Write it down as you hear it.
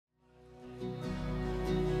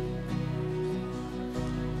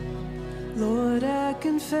Lord, I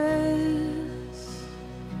confess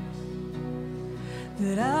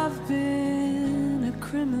that I've been a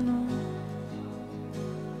criminal,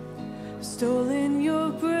 stolen your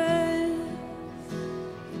breath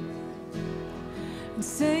and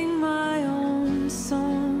sang my own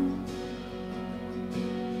song.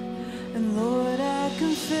 And Lord, I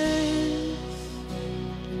confess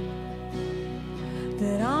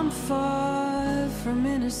that I'm far from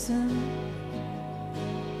innocent.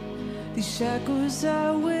 These shackles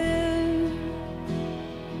I wear,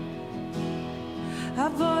 I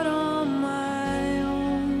bought on my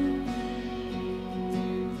own.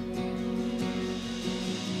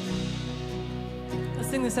 Let's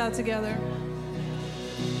sing this out together.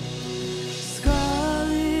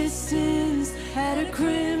 Scarlet sins had a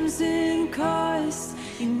crimson cost.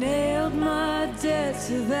 You nailed my debt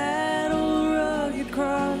to that old rugged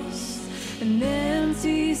cross. An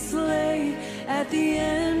empty slate at the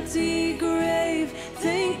empty grave.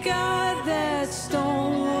 Thank God that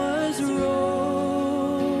stone was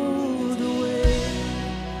rolled away.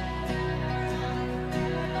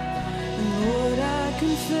 And Lord, I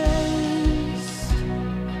confess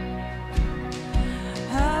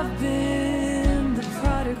I've been the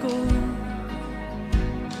prodigal,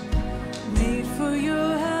 made for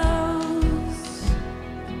your house,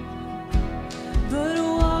 but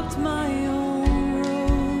walked my own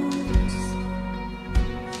roads.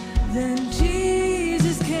 Then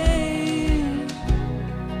Jesus came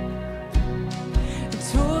and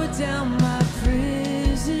tore down my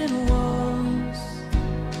prison walls,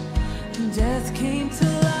 and death came to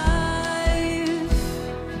life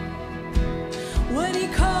when he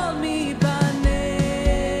called me by name.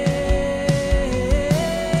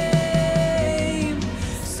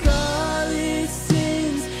 Scarlet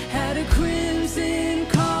sins had a crimson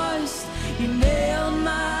cost. You nailed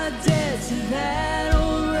my debt to that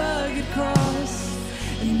old rugged cross.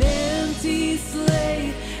 An empty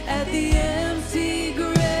slate at the empty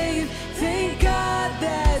grave. Thank God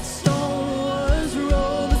that stone was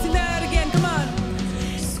rolled. Let's sing that again, come on.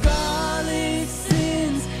 Scarlet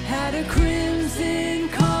sins had a crimson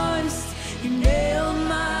cost. You nailed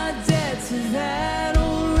my debt to that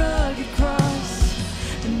old rugged cross.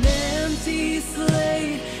 An empty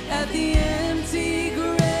slate at the empty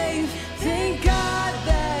grave. Thank God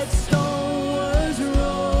that stone was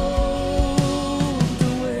rolled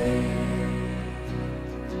away.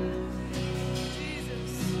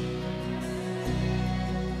 Jesus.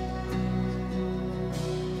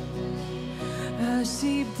 I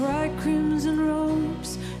see bright crimson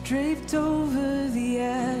robes draped over the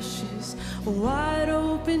ashes, a wide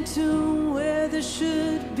open tomb where there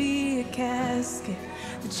should be a casket.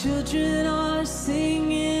 The children are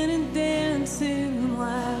singing and dancing and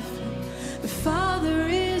laughing. The Father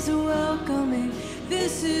is welcoming.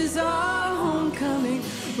 This is our homecoming.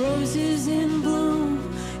 Roses in bloom,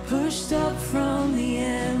 pushed up from the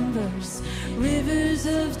embers. Rivers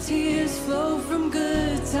of tears flow from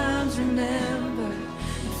good times remembered.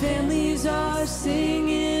 Families are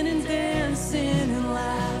singing and dancing and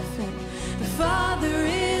laughing. The Father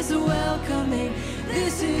is welcoming.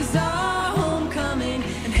 This is our homecoming.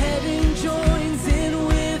 And heaven joins in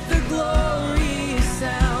with the glorious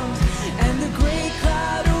sound. And the great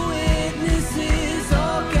cloud of witnesses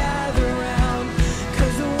all gather round.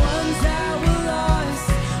 'Cause the ones that were lost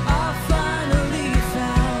are finally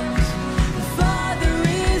found. The Father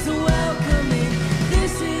is welcoming.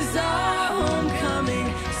 This is our homecoming.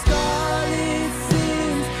 Scarlet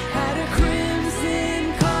sins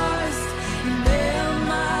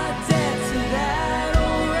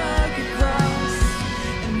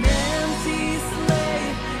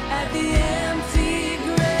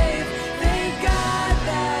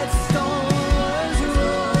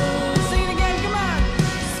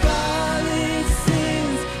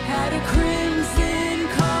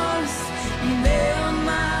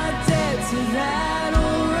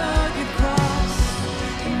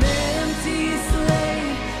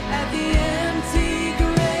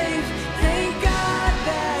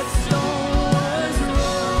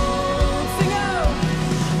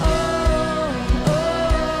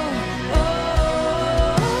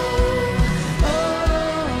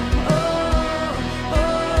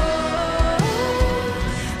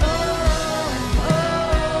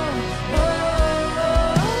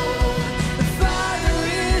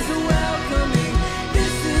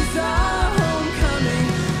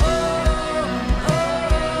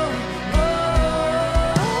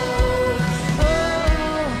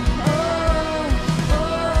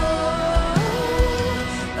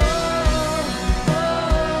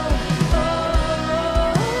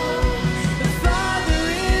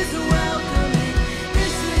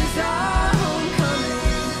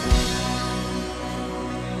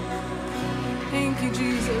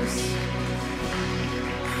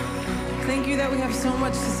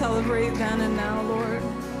celebrate then and now, Lord.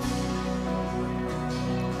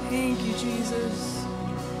 Thank you, Jesus.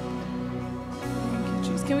 Thank you,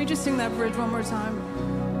 Jesus. Can we just sing that bridge one more time?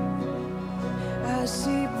 I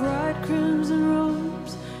see bright crimson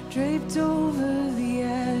robes draped over the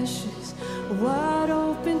ashes, a wide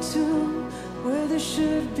open tomb where there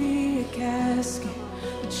should be a casket.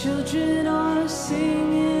 The children are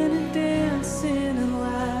singing and dancing and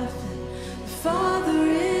laughing. The Father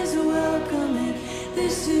is welcoming.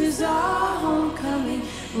 This is our homecoming.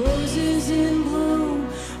 Roses in bloom,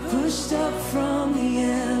 pushed up from the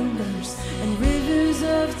embers, and rivers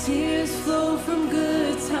of tears flow from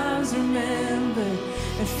good times remembered.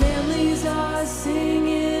 And families are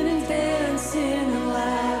singing and dancing and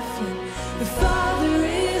laughing. The Father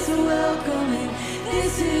is welcoming.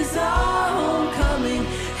 This is our homecoming.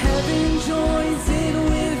 Heaven joins in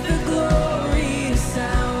with the glorious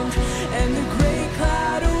sound, and the great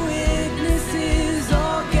cloud of witnesses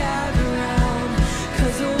all gather round.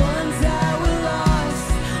 'Cause the ones that were lost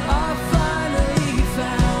are finally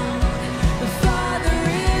found. The Father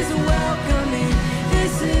is welcoming.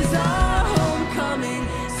 This is our homecoming.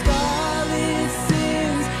 Scarlet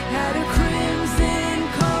sins had a crimson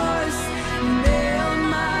course. Nailed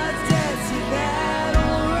my debt to that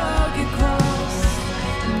old rugged cross.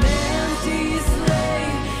 An empty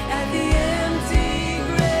slave at the empty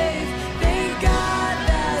grave. Thank God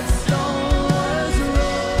that stone was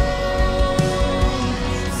rolled.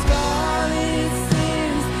 Scarlet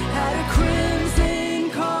sins had a crimson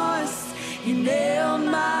cost. He nailed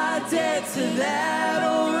my debt to that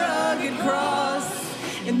old rugged cross.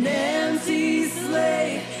 An empty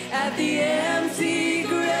slave at the empty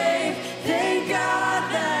grave. Thank God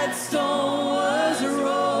that stone was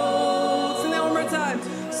rolled. Sing that one more time.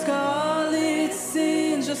 Scarlet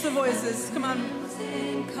sins, just the voices. Come on.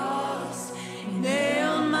 Cost.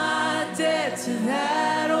 Nailed my debt to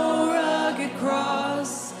that old rugged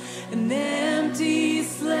cross. And then